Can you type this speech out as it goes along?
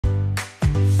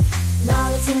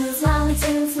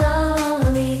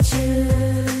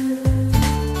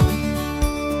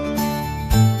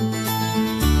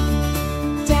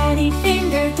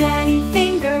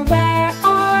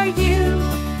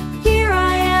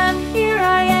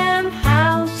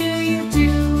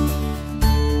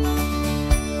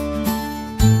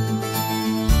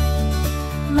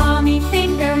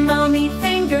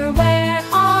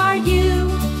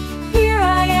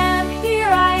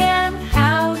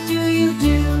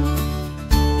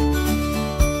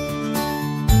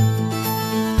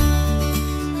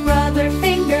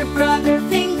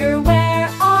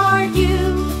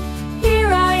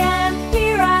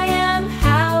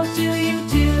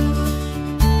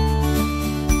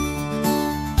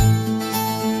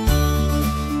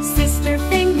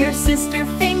Sister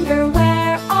finger,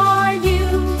 where are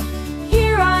you?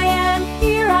 Here I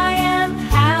am,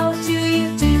 how do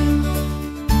you do?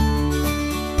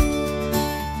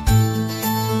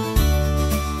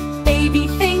 Baby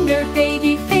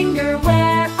finger,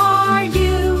 where are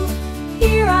you?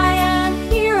 Here I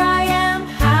am,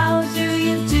 how do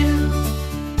you do?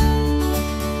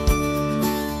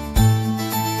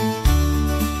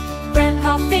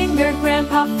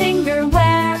 Grandpa finger,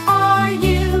 where are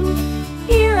you?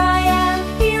 Here I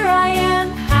am,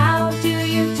 how do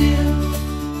you do?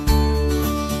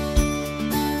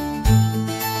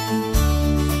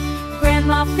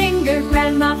 Grandma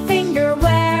finger,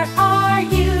 where are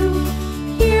you?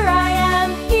 Here I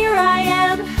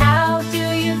am, how do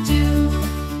you do?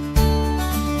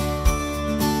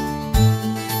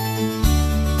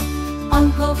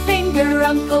 Uncle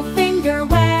finger,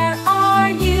 where are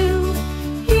you?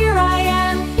 Here I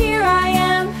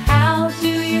am, how do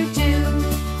you do?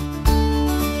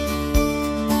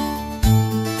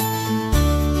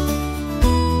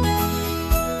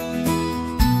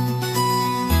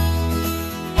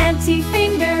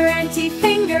 Auntie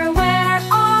finger, where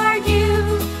are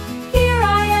you? Here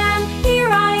I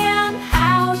am,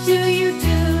 how do you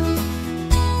do?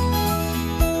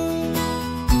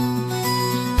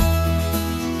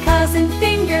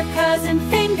 Cousin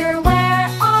finger, where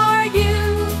are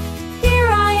you? Here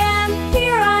I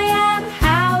am,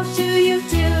 how do you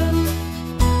do?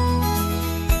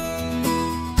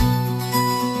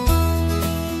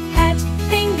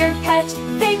 Pet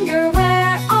finger,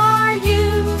 where are you?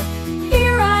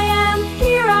 Here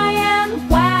I am,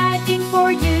 wagging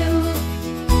for you.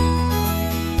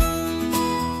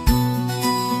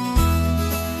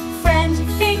 Friend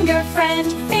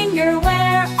finger,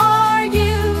 where are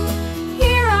you?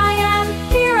 Here I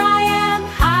am,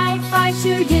 high five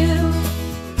to you.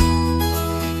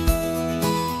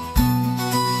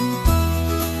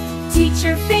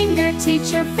 Teacher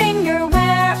finger,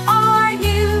 where are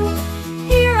you?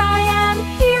 Here I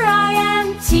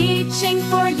am, teaching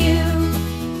for you.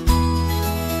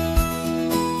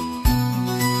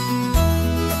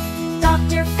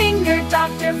 Doctor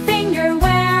finger,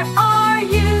 where are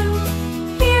you?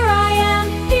 Here I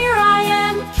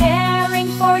am, caring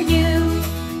for you.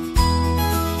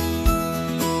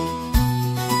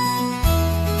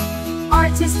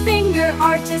 Artist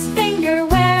finger,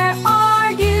 where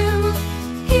are you?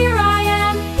 Here I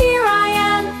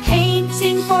am,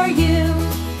 painting for you.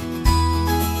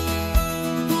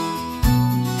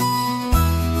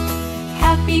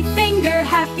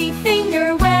 Happy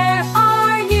finger, where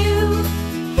are you?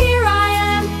 Here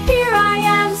I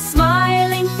am,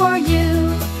 smiling for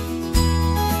you.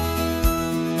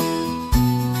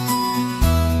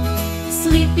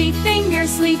 Sleepy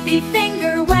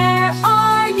finger, where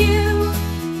are you?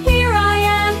 Here I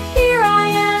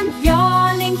am,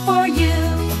 yawning for you.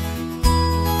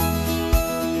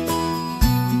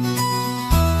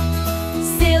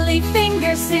 Silly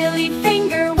finger,